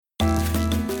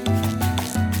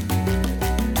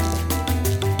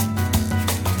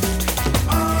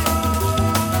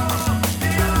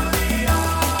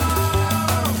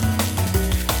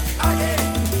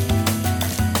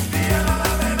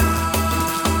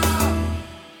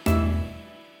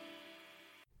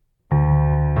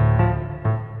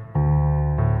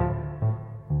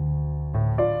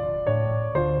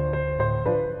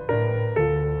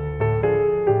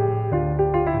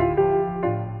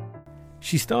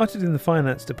She started in the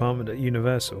finance department at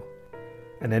Universal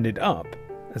and ended up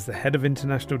as the head of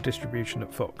international distribution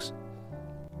at Fox.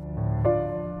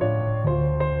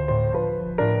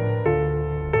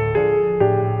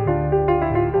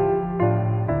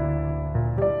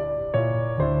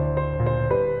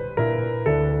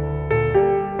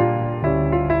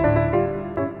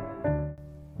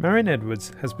 Marion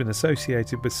Edwards has been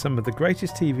associated with some of the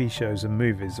greatest TV shows and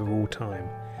movies of all time,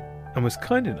 and was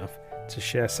kind enough to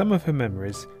share some of her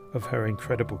memories of her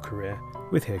incredible career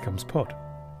with Here Comes Pod.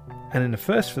 And in a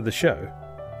first for the show,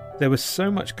 there was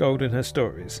so much gold in her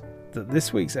stories that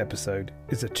this week's episode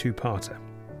is a two-parter.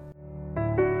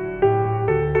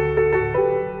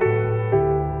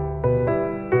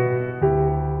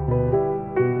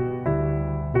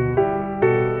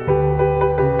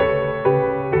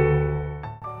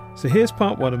 So here's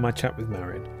part one of my chat with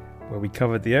Marion, where we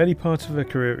covered the early part of her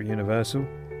career at Universal,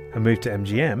 her move to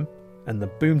MGM, and the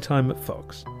boom time at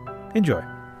Fox. Enjoy.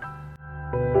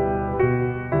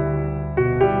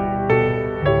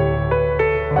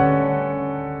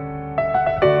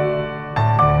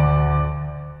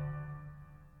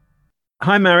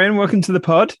 Hi Marion, welcome to the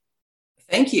pod.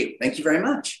 Thank you. Thank you very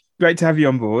much. Great to have you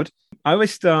on board. I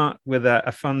always start with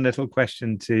a fun little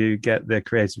question to get the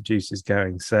creative juices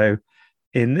going. So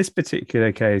in this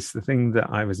particular case, the thing that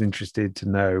I was interested to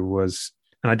know was,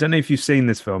 and I don't know if you've seen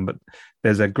this film, but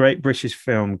there's a great British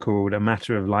film called A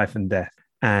Matter of Life and Death.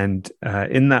 And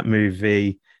in that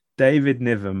movie, David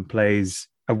Niven plays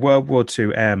a World War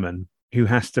II airman who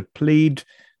has to plead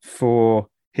for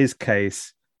his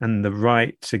case and the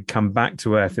right to come back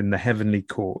to Earth in the heavenly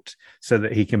court so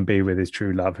that he can be with his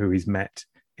true love, who he's met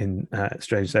in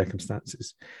strange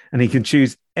circumstances. And he can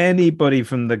choose anybody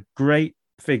from the great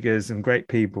figures and great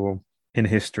people in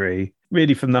history,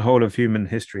 really from the whole of human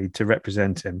history, to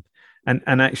represent him, and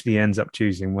actually ends up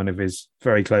choosing one of his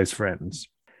very close friends.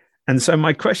 And so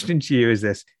my question to you is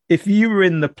this: if you were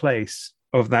in the place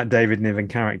of that David Niven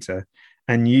character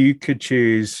and you could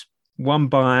choose one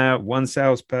buyer, one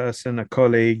salesperson, a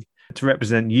colleague to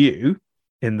represent you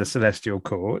in the celestial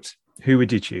court, who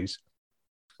would you choose?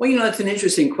 Well, it's an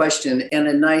interesting question and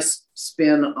a nice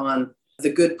spin on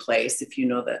The Good Place, if you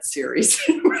know that series,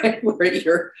 right?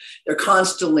 Where they're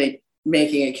constantly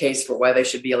making a case for why they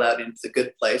should be allowed into the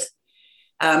good place.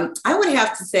 I would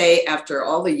have to say, after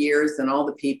all the years and all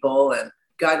the people, and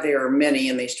God, there are many,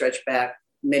 and they stretch back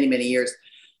many, many years,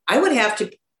 I would have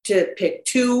to pick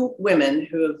two women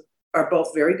who are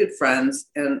both very good friends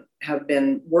and have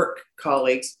been work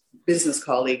colleagues, business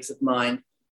colleagues of mine,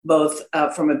 both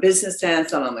from a business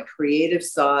stance and on the creative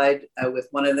side. With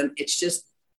one of them, it's just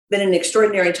been an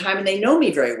extraordinary time, and they know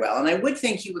me very well. And I would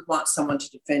think you would want someone to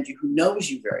defend you who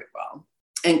knows you very well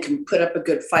and can put up a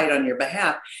good fight on your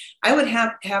behalf. I would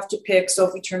have to pick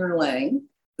Sophie Turner-Lang,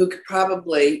 who could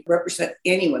probably represent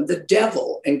anyone, the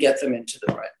devil, and get them into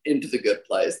the good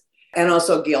place. And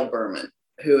also Gail Berman,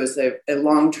 who is a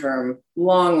long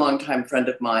time friend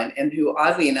of mine, and who,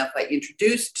 oddly enough, I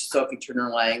introduced to Sophie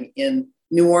Turner-Lang in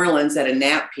New Orleans at a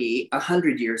NAPI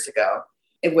 100 years ago,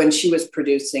 when she was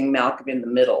producing Malcolm in the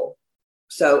Middle.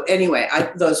 So anyway,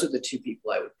 those are the two people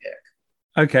I would pick.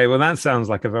 Okay, well, that sounds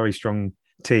like a very strong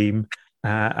team.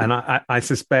 And I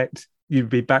suspect you'd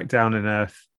be back down in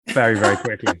earth very, very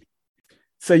quickly.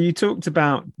 So you talked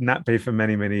about NAPI for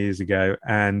many, many years ago.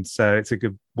 And so it's a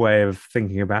good way of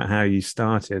thinking about how you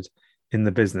started in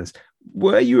the business.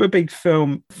 Were you a big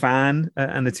film fan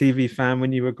and a TV fan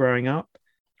when you were growing up?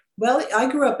 Well, I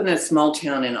grew up in a small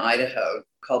town in Idaho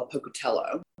called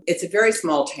Pocatello. It's a very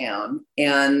small town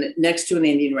and next to an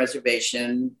Indian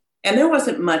reservation, and there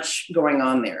wasn't much going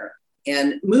on there.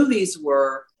 And movies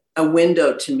were a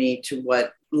window to me to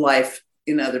what life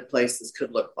in other places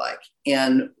could look like,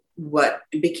 and what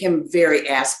became a very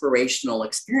aspirational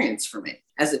experience for me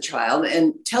as a child.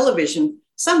 And television,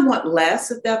 somewhat less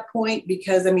at that point,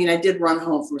 because I did run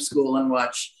home from school and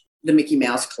watch the Mickey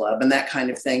Mouse Club and that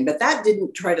kind of thing. But that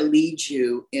didn't try to lead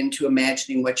you into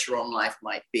imagining what your own life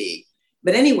might be.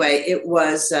 But anyway, it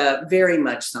was very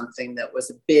much something that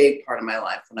was a big part of my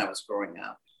life when I was growing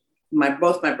up.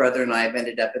 Both my brother and I have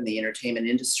ended up in the entertainment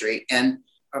industry. And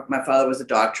my father was a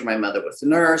doctor. My mother was a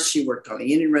nurse. She worked on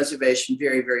the Indian reservation,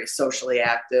 very, very socially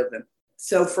active. And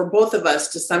so for both of us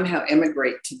to somehow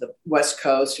emigrate to the West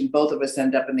Coast and both of us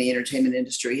end up in the entertainment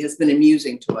industry has been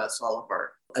amusing to us all of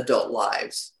our adult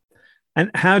lives. And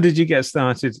how did you get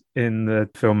started in the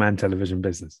film and television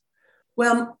business?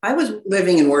 Well, I was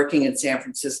living and working in San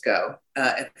Francisco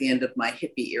at the end of my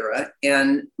hippie era.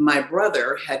 And my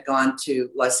brother had gone to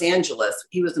Los Angeles.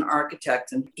 He was an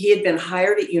architect, and he had been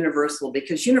hired at Universal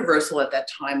because Universal at that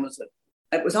time was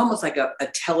it was almost like a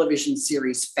television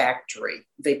series factory.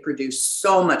 They produced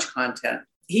so much content.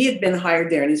 He had been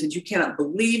hired there and he said, you cannot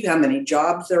believe how many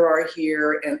jobs there are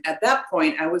here. And at that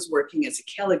point, I was working as a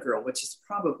Kelly Girl, which is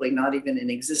probably not even in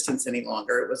existence any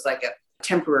longer. It was like a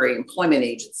temporary employment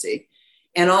agency.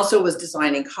 And also was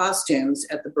designing costumes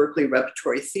at the Berkeley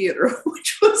Repertory Theater,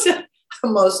 which was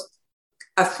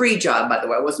a free job, by the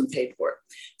way. I wasn't paid for it.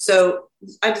 So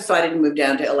I decided to move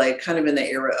down to LA, kind of in the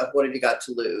era of what have you got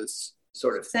to lose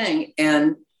sort of thing.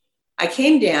 And I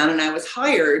came down and I was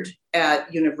hired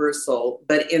at Universal,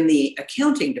 but in the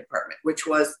accounting department, which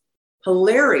was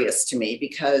hilarious to me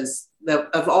because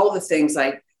of all the things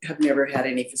I have never had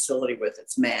any facility with,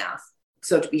 it's math.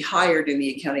 So to be hired in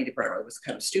the accounting department was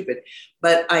kind of stupid.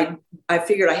 But I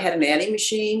figured I had an adding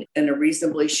machine and a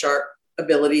reasonably sharp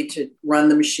ability to run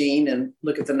the machine and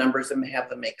look at the numbers and have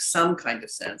them make some kind of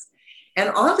sense.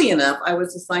 And oddly enough, I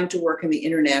was assigned to work in the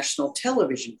international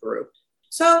television group.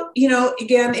 So,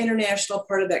 again, international,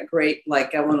 part of that great,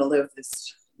 like, I want to live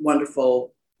this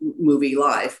wonderful movie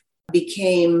life,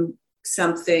 became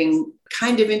something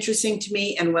kind of interesting to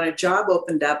me. And when a job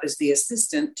opened up as the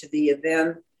assistant to the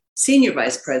then senior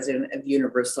vice president of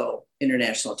Universal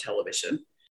International Television,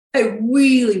 I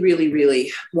really, really,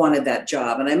 really wanted that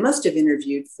job. And I must have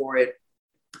interviewed for it,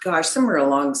 somewhere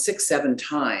along 6-7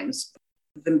 times.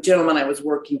 The gentleman I was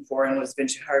working for and was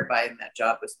eventually hired by in that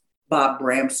job was Bob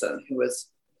Bramson, who was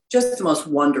just the most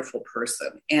wonderful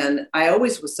person. And I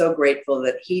always was so grateful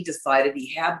that he decided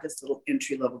he had this little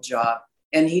entry-level job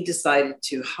and he decided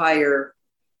to hire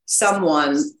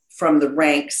someone from the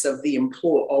ranks of the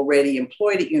already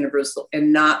employed at Universal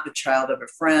and not the child of a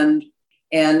friend.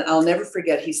 And I'll never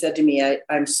forget, he said to me,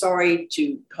 I'm sorry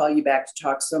to call you back to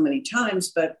talk so many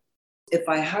times, but if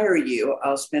I hire you,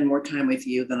 I'll spend more time with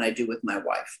you than I do with my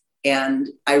wife. And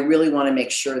I really want to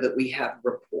make sure that we have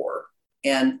rapport.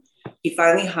 And he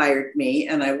finally hired me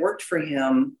and I worked for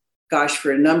him,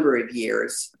 for a number of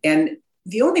years. And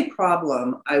the only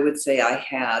problem I would say I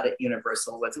had at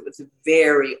Universal was it was a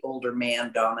very older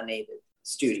man dominated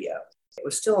studio. It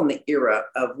was still in the era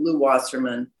of Lou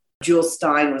Wasserman. Jules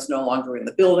Stein was no longer in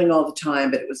the building all the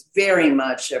time, but it was very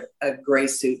much a gray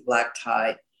suit, black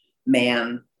tie,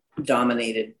 man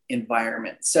dominated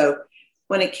environment. So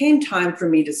when it came time for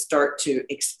me to start to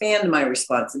expand my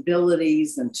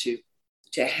responsibilities and to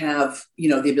have,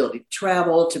 the ability to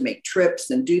travel, to make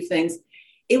trips and do things,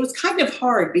 it was kind of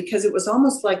hard because it was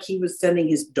almost like he was sending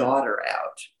his daughter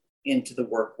out into the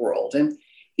work world. And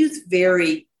he was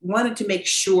wanted to make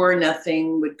sure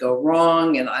nothing would go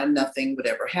wrong and nothing would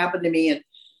ever happen to me.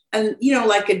 And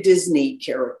like a Disney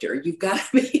character, you've got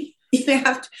to be,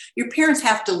 your parents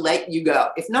have to let you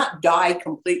go, if not die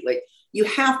completely. You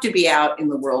have to be out in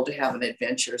the world to have an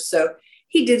adventure. So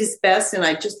he did his best and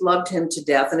I just loved him to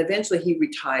death. And eventually he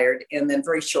retired. And then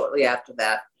very shortly after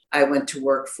that, I went to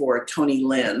work for Tony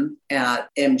Lynn at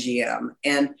MGM.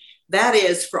 And that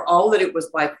is, for all that it was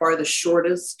by far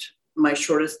my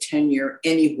shortest tenure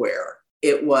anywhere,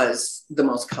 it was the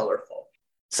most colorful.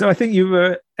 So I think you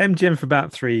were MGM for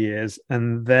about 3 years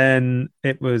and then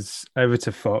it was over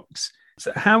to Fox.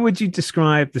 So how would you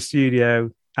describe the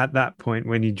studio at that point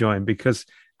when you joined? Because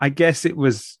I guess it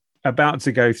was about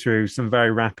to go through some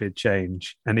very rapid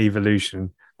change and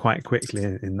evolution quite quickly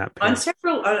in that period.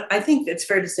 I think it's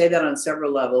fair to say that on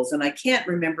several levels, and I can't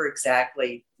remember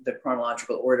exactly the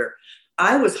chronological order.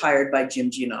 I was hired by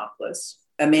Jim Giannopoulos,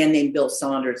 a man named Bill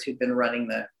Saunders, who'd been running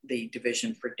the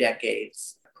division for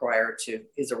decades prior to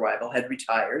his arrival, had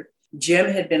retired.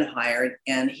 Jim had been hired,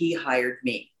 and he hired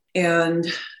me.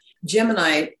 And Jim and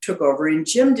I took over, and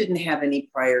Jim didn't have any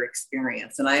prior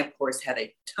experience. And I, of course, had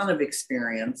a ton of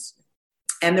experience.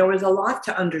 And there was a lot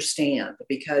to understand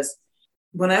because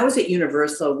when I was at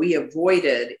Universal, we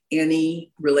avoided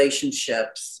any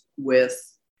relationships with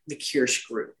the Kirsch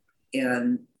Group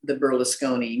and the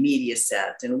Berlusconi media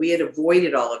set. And we had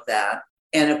avoided all of that.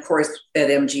 And of course, at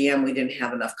MGM, we didn't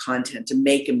have enough content to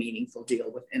make a meaningful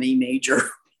deal with any major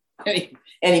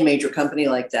company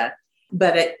like that.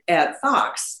 But at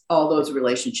Fox, all those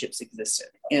relationships existed.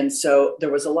 And so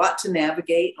there was a lot to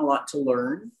navigate, a lot to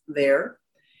learn there.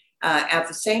 At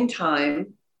the same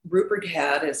time, Rupert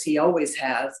had, as he always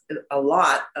has, a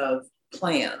lot of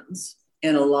plans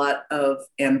and a lot of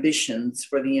ambitions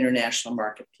for the international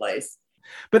marketplace.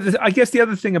 But I guess the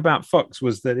other thing about Fox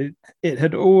was that it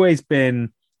had always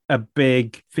been a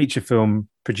big feature film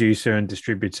producer and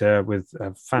distributor with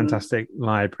a fantastic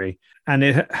library. And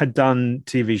it had done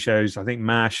TV shows, I think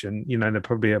MASH, and, there are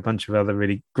probably a bunch of other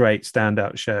really great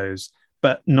standout shows,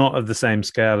 but not of the same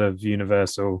scale of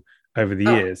Universal over the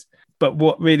years. But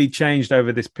what really changed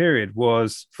over this period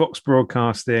was Fox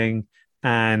Broadcasting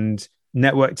and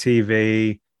network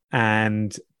TV,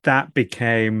 and that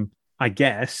became, I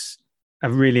guess, a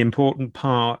really important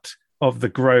part of the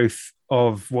growth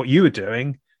of what you were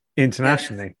doing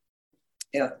internationally.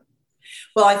 Yeah.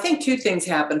 Well, I think two things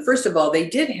happened. First of all, they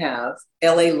did have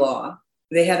LA Law.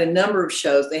 They had a number of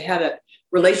shows. They had a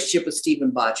relationship with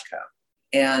Stephen Bochco,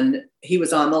 and he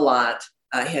was on the lot.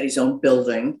 He had his own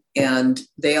building. And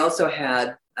they also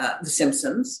had The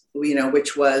Simpsons,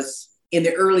 which was in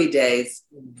the early days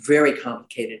very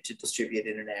complicated to distribute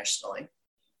internationally.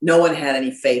 No one had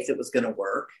any faith it was going to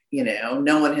work.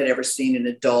 No one had ever seen an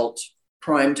adult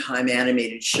primetime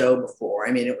animated show before.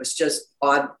 I mean, it was just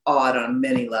odd on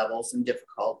many levels and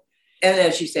difficult. And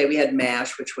as you say, we had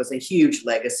MASH, which was a huge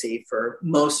legacy for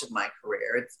most of my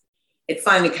career. It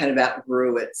finally kind of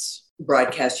outgrew its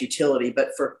broadcast utility, but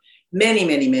for many,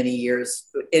 many, many years,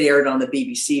 it aired on the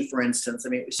BBC, for instance. I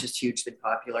mean, it was just hugely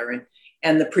popular.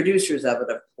 And the producers of it,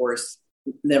 of course,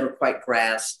 never quite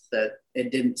grasped that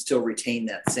it didn't still retain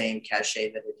that same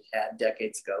cachet that it had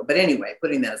decades ago. But anyway,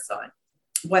 putting that aside,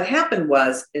 what happened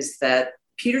is that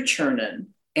Peter Chernin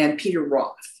and Peter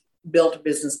Roth built a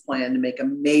business plan to make a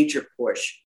major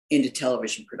push into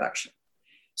television production.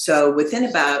 So within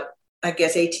about, I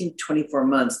guess, 18 to 24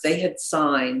 months, they had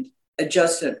signed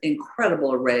just an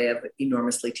incredible array of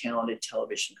enormously talented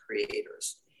television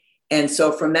creators. And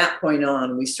so from that point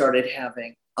on, we started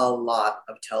having a lot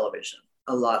of television.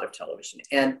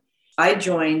 And I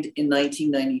joined in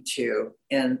 1992.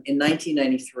 And in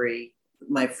 1993,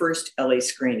 my first LA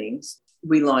screenings,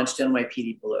 we launched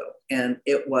NYPD Blue. And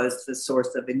it was the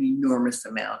source of an enormous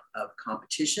amount of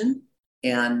competition.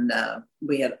 And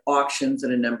we had auctions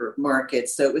in a number of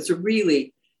markets. So it was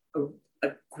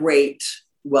a great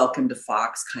welcome to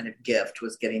Fox kind of gift,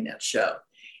 was getting that show.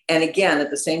 And again,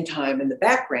 at the same time, in the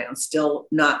background, still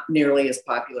not nearly as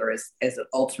popular as it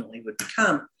ultimately would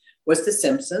become, was The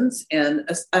Simpsons and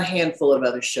a handful of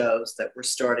other shows that were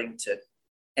starting to,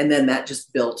 and then that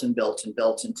just built and built and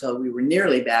built until we were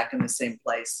nearly back in the same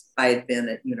place I had been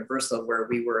at Universal, where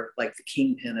we were like the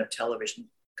kingpin of television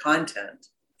content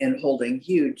and holding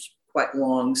huge, quite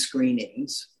long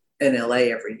screenings in LA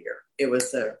every year. It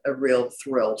was a real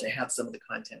thrill to have some of the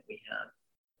content we had.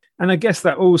 And I guess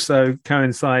that also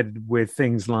coincided with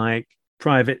things like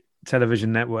private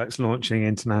television networks launching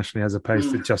internationally as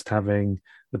opposed to just having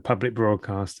the public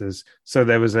broadcasters. So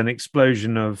there was an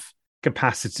explosion of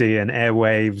capacity and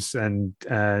airwaves and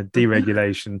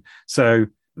deregulation. So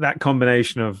that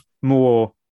combination of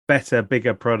more, better,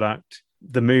 bigger product,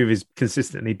 the movies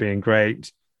consistently being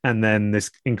great, and then this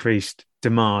increased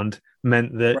demand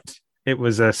meant that it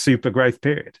was a super growth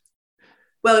period.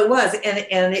 Well, it was,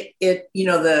 and it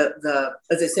the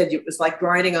as I said, it was like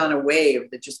riding on a wave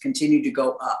that just continued to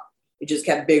go up. It just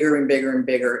kept bigger and bigger and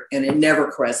bigger, and it never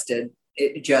crested.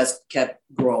 It just kept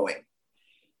growing.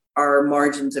 Our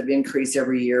margins have increased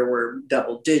every year. We're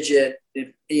double digit.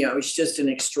 It's just an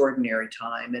extraordinary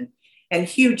time and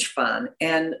huge fun.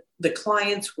 And the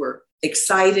clients were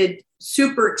excited,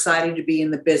 super excited to be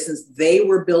in the business. They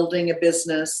were building a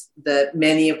business that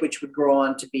many of which would grow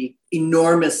on to be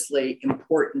enormously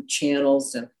important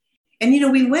channels.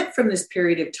 And we went from this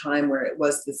period of time where it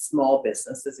was this small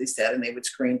business, as I said, and they would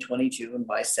screen 22 and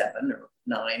buy 7 or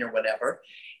 9 or whatever.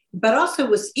 But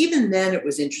also even then it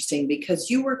was interesting because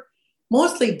you were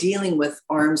mostly dealing with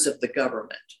arms of the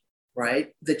government,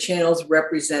 right? The channels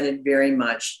represented very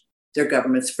much their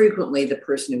governments. Frequently, the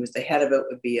person who was the head of it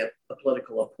would be a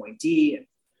political appointee.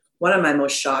 One of my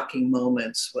most shocking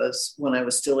moments was when I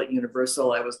was still at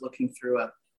Universal. I was looking through I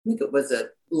think it was a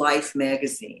Life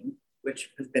magazine, which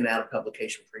has been out of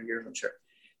publication for years, I'm sure.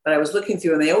 But I was looking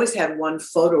through, and they always had one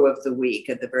photo of the week.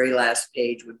 At the very last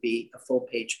page would be a full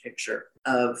page picture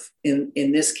of, in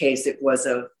this case, it was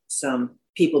of some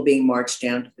people being marched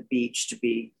down to the beach to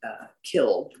be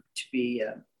killed, to be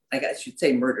I guess I should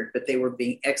say murdered, but they were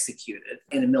being executed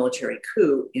in a military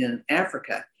coup in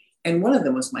Africa. And one of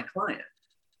them was my client.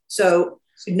 So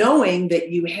knowing that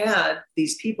you had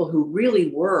these people who really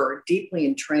were deeply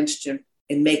entrenched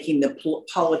in making the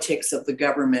politics of the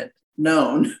government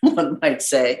known, one might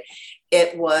say,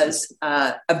 it was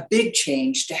a big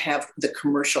change to have the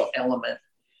commercial element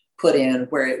put in,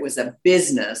 where it was a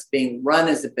business being run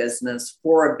as a business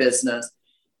for a business,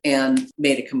 and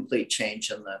made a complete change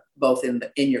in both in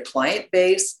your client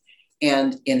base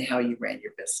and in how you ran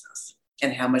your business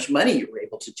and how much money you were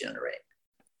able to generate.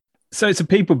 So it's a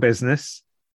people business.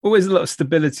 Always a lot of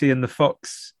stability in the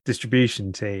Fox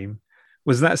distribution team.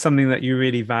 Was that something that you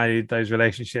really valued, those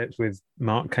relationships with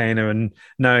Mark Kaner, and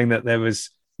knowing that there was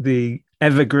the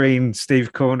evergreen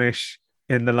Steve Cornish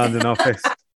in the London office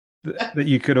that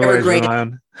you could always rely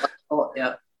on? Oh,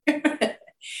 yeah.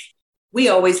 we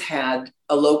always had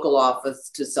a local office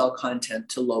to sell content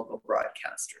to local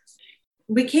broadcasters.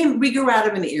 We grew out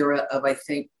of an era of, I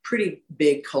think, pretty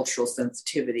big cultural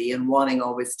sensitivity and wanting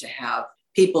always to have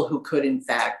people who could, in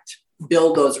fact,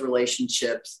 build those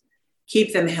relationships,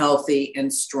 keep them healthy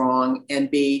and strong,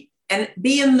 and be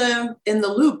in the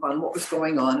loop on what was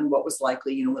going on and what was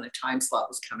likely, when a time slot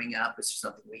was coming up, was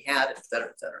something we had, et cetera,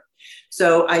 et cetera.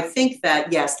 So I think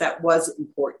that, yes, that was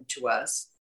important to us.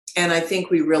 And I think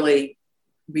we really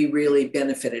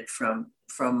benefited from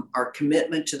our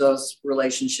commitment to those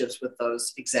relationships with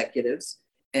those executives.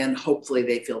 And hopefully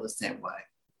they feel the same way.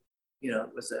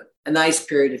 It was a nice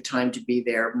period of time to be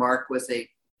there. Mark was a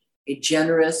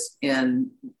generous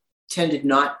and tended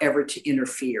not ever to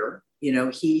interfere.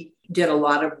 He did a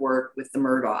lot of work with the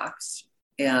Murdochs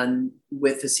and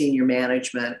with the senior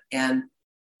management, and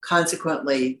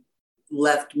consequently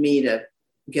left me to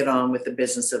get on with the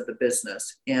business of the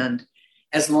business. And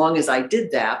as long as I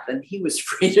did that, then he was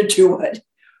free to do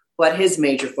what his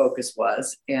major focus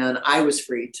was. And I was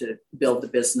free to build the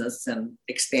business and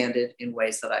expand it in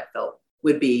ways that I felt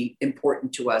would be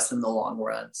important to us in the long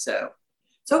run. So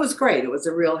it was great. It was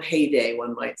a real heyday,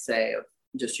 one might say, of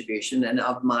distribution and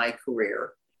of my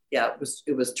career. Yeah,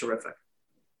 it was terrific.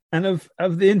 And of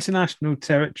the international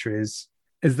territories,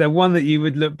 is there one that you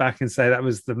would look back and say that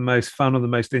was the most fun or the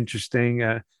most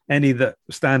interesting? Any that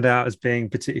stand out as being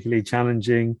particularly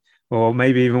challenging, or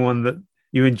maybe even one that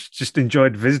you just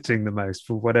enjoyed visiting the most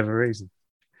for whatever reason?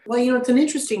 Well, it's an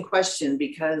interesting question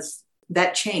because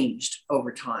that changed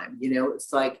over time.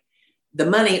 It's like the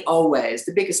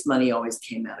biggest money always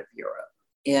came out of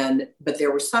Europe. But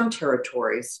there were some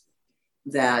territories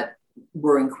that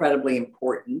were incredibly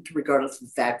important, regardless of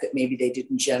the fact that maybe they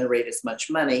didn't generate as much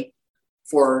money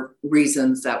for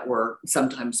reasons that were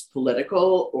sometimes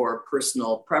political or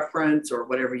personal preference or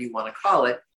whatever you want to call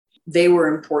it. They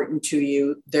were important to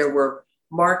you. There were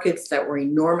markets that were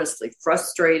enormously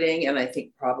frustrating, and I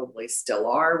think probably still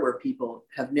are, where people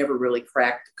have never really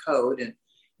cracked the code. And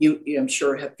you I'm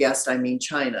sure have guessed, I mean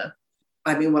China.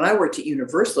 When I worked at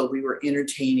Universal, we were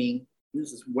entertaining,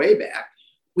 this is way back,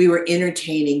 we were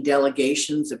entertaining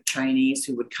delegations of Chinese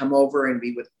who would come over and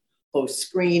we would host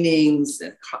screenings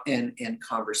and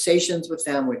conversations with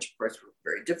them, which of course were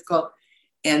very difficult,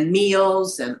 and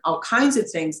meals and all kinds of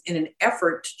things in an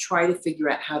effort to try to figure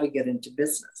out how to get into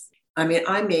business.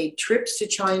 I made trips to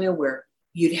China where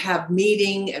you'd have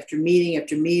meeting after meeting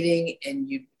after meeting, and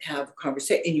you'd have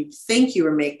conversation, and you'd think you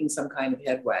were making some kind of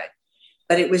headway,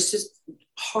 but it was just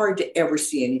hard to ever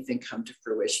see anything come to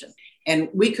fruition. And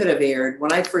we could have aired,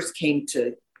 when I first came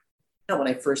to, not when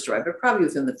I first arrived, but probably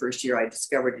within the first year, I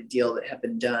discovered a deal that had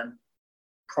been done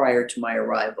prior to my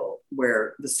arrival,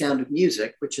 where The Sound of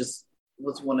Music, which was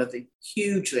one of the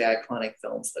hugely iconic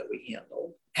films that we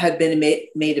handled, had been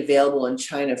made available in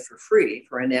China for free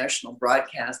for a national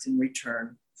broadcast in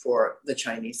return for the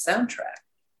Chinese soundtrack.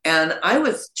 And I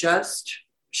was just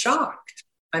shocked.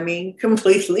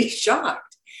 Completely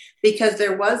shocked, because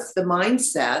there was the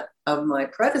mindset of my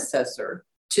predecessor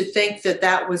to think that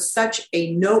that was such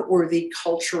a noteworthy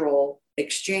cultural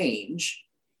exchange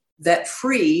that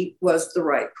free was the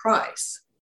right price.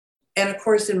 And of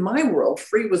course, in my world,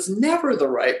 free was never the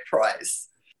right price.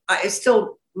 I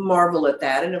still marvel at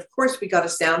that. And of course, we got a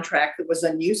soundtrack that was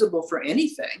unusable for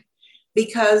anything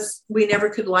because we never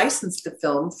could license the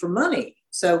film for money.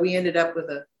 So we ended up with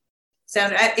a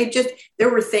sound. There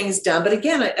were things done. But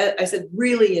again, I said,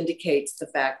 really indicates the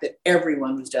fact that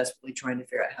everyone was desperately trying to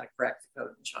figure out how to crack the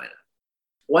code in China.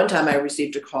 One time I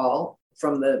received a call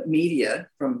from the media,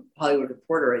 from Hollywood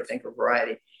Reporter, I think, or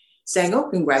Variety, saying, "Oh,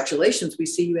 congratulations, we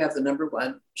see you have the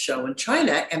 #1 show in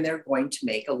China and they're going to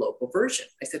make a local version."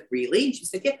 I said, "Really?" And she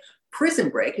said, "Yeah, Prison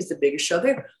Break is the biggest show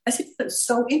there." I said, "That's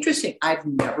so interesting. I've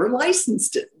never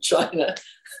licensed it in China."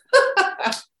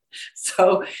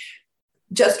 So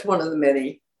just one of the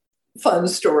many fun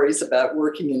stories about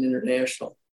working in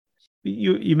international.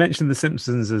 You mentioned The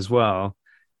Simpsons as well,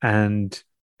 and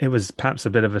it was perhaps a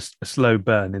bit of a slow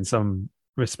burn in some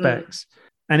respects.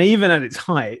 And even at its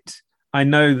height, I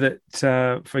know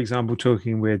that, for example,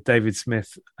 talking with David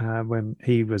Smith when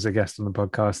he was a guest on the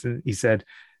podcast, and he said,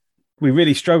 we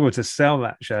really struggled to sell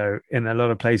that show in a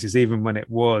lot of places, even when it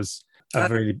was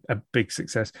a big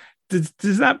success.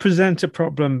 Does that present a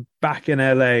problem back in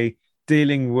LA,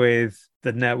 dealing with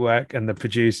the network and the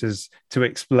producers to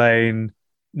explain,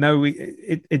 no,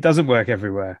 it doesn't work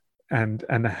everywhere, and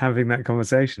having that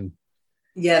conversation?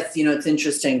 Yes, it's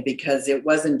interesting because it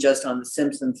wasn't just on The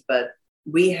Simpsons, but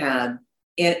we had,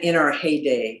 in our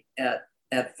heyday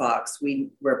at Fox, we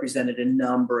represented a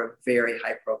number of very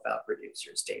high-profile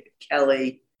producers: David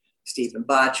Kelly, Stephen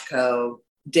Bochco,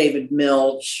 David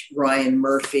Milch, Ryan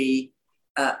Murphy,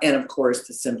 and of course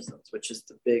The Simpsons, which is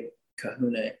the big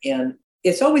kahuna. And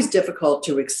it's always difficult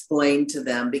to explain to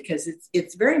them because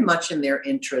it's very much in their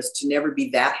interest to never be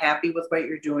that happy with what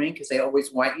you're doing because they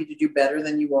always want you to do better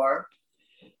than you are.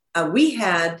 We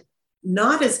had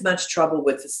not as much trouble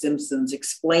with The Simpsons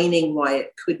explaining why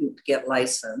it couldn't get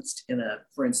licensed in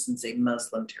for instance, a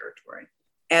Muslim territory,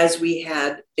 as we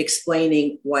had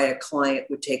explaining why a client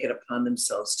would take it upon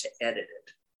themselves to edit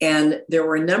it. And there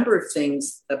were a number of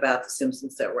things about The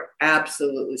Simpsons that were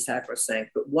absolutely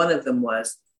sacrosanct, but one of them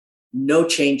was no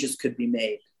changes could be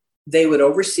made. They would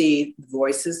oversee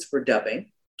voices for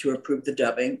dubbing to approve the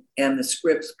dubbing, and the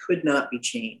scripts could not be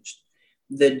changed.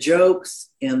 The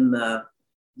jokes and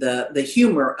the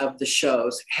humor of the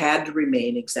shows had to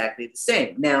remain exactly the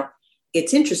same. Now,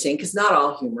 it's interesting because not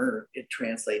all humor, it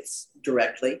translates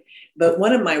directly, but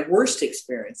one of my worst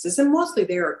experiences, and mostly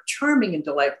they are charming and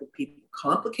delightful people,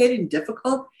 complicated and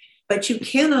difficult, but you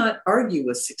cannot argue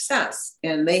with success.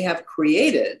 And they have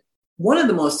created one of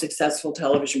the most successful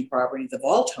television properties of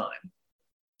all time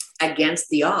against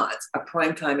the odds, a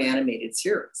primetime animated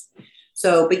series.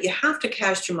 So, but you have to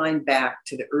cast your mind back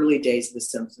to the early days of The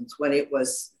Simpsons when it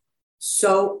was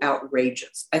so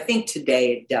outrageous. I think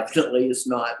today it definitely is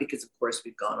not because, of course,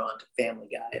 we've gone on to Family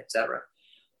Guy, et cetera.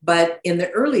 But in the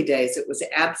early days, it was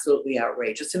absolutely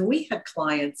outrageous. And we had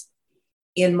clients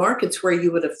in markets where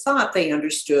you would have thought they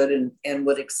understood and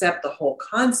would accept the whole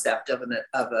concept of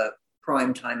a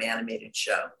primetime animated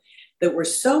show that were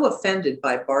so offended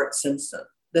by Bart Simpson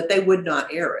that they would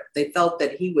not air it. They felt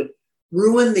that he would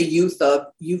ruin the youth of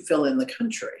you fill in the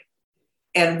country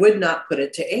and would not put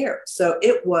it to air. So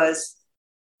it was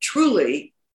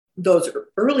truly, those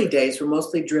early days were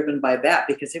mostly driven by that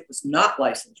because it was not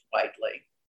licensed widely.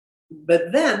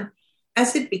 But then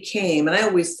as it became, and I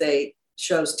always say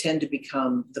shows tend to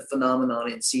become the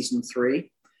phenomenon in season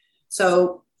 3.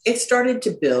 So it started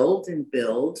to build and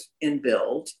build and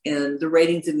build. And the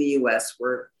ratings in the US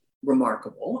were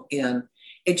remarkable. And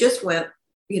it just went,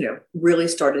 really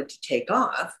started to take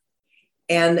off.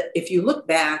 And if you look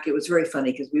back, it was very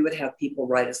funny because we would have people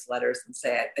write us letters and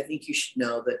say, I think you should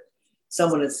know that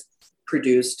someone has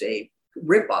produced a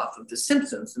ripoff of The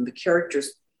Simpsons and the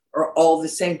characters are all the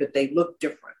same, but they look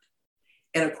different.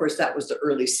 And of course, that was the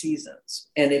early seasons.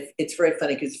 And it's very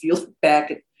funny because if you look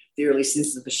back at the early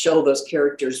seasons of the show, those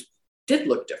characters did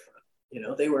look different.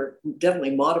 They were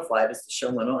definitely modified as the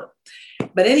show went on.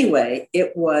 But anyway,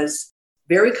 it was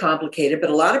very complicated, but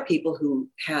a lot of people who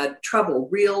had trouble,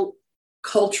 real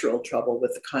cultural trouble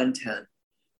with the content,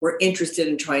 were interested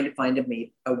in trying to find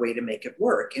a way to make it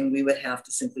work. And we would have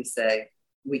to simply say,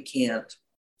 we can't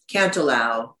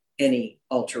allow any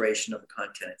alteration of the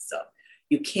content itself.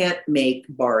 You can't make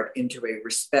Bart into a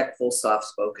respectful,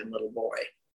 soft-spoken little boy.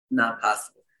 Not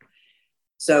possible.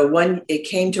 So when it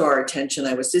came to our attention,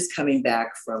 I was just coming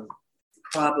back from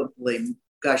probably,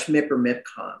 MIP or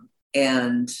MIPCOM,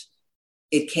 and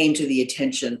it came to the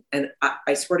attention, and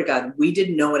I swear to God, we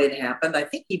didn't know what had happened. I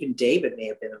think even David may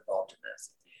have been involved in this.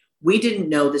 We didn't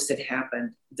know this had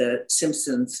happened. The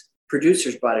Simpsons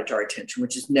producers brought it to our attention,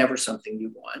 which is never something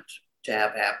you want to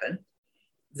have happen,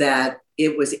 that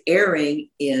it was airing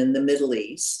in the Middle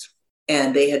East,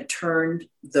 and they had turned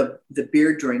the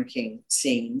beer drinking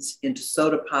scenes into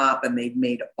soda pop, and they'd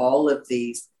made all of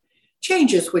these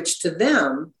changes, which to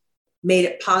them made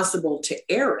it possible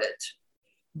to air it,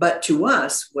 but to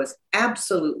us was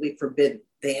absolutely forbidden.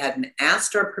 They hadn't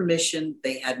asked our permission.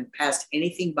 They hadn't passed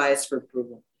anything by us for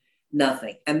approval,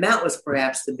 nothing. And that was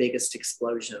perhaps the biggest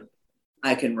explosion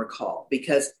I can recall,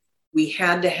 because we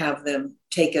had to have them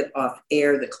take it off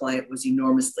air. The client was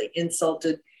enormously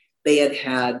insulted. They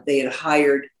had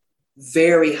hired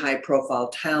very high profile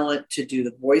talent to do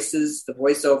the voices, the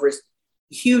voiceovers,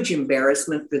 huge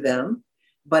embarrassment for them,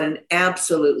 but an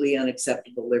absolutely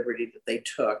unacceptable liberty that they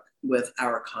took with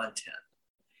our content.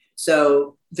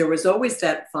 So there was always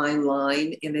that fine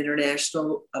line in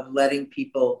international of letting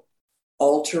people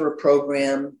alter a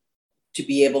program to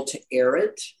be able to air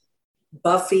it.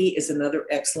 Buffy is another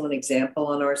excellent example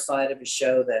on our side of a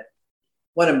show that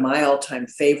one of my all-time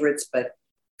favorites, but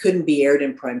couldn't be aired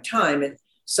in prime time. And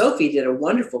Sophie did a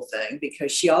wonderful thing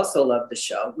because she also loved the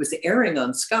show. It was airing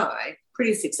on Sky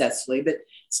pretty successfully, but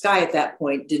Sky at that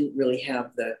point didn't really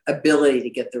have the ability to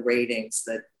get the ratings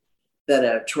that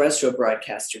a terrestrial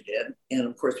broadcaster did. And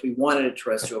of course, we wanted a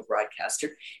terrestrial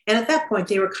broadcaster. And at that point,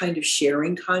 they were kind of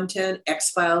sharing content.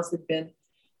 X-Files had been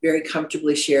very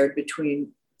comfortably shared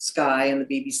between Sky and the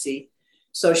BBC.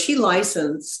 So she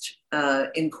licensed,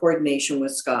 in coordination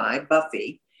with Sky,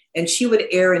 Buffy, and she would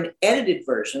air an edited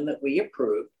version that we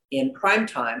approved in prime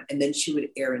time, and then she would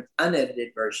air an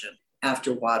unedited version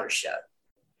after Watershed.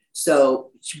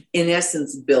 So she, in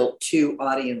essence, built two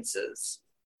audiences,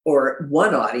 or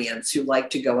one audience who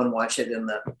liked to go and watch it in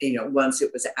the, once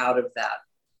it was out of that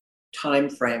time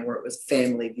frame where it was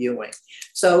family viewing.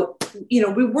 So, we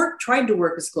tried to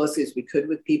work as closely as we could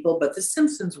with people, but The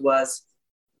Simpsons was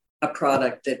a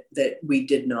product that we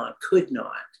could not,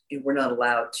 and we're not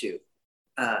allowed to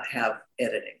have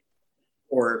editing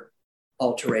or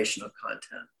alteration of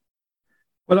content.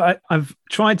 Well, I've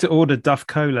tried to order Duff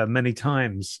Cola many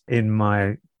times in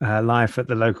my life at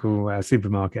the local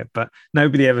supermarket, but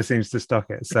nobody ever seems to stock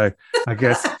it. So I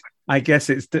guess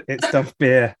it's Duff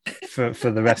beer for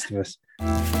the rest of us.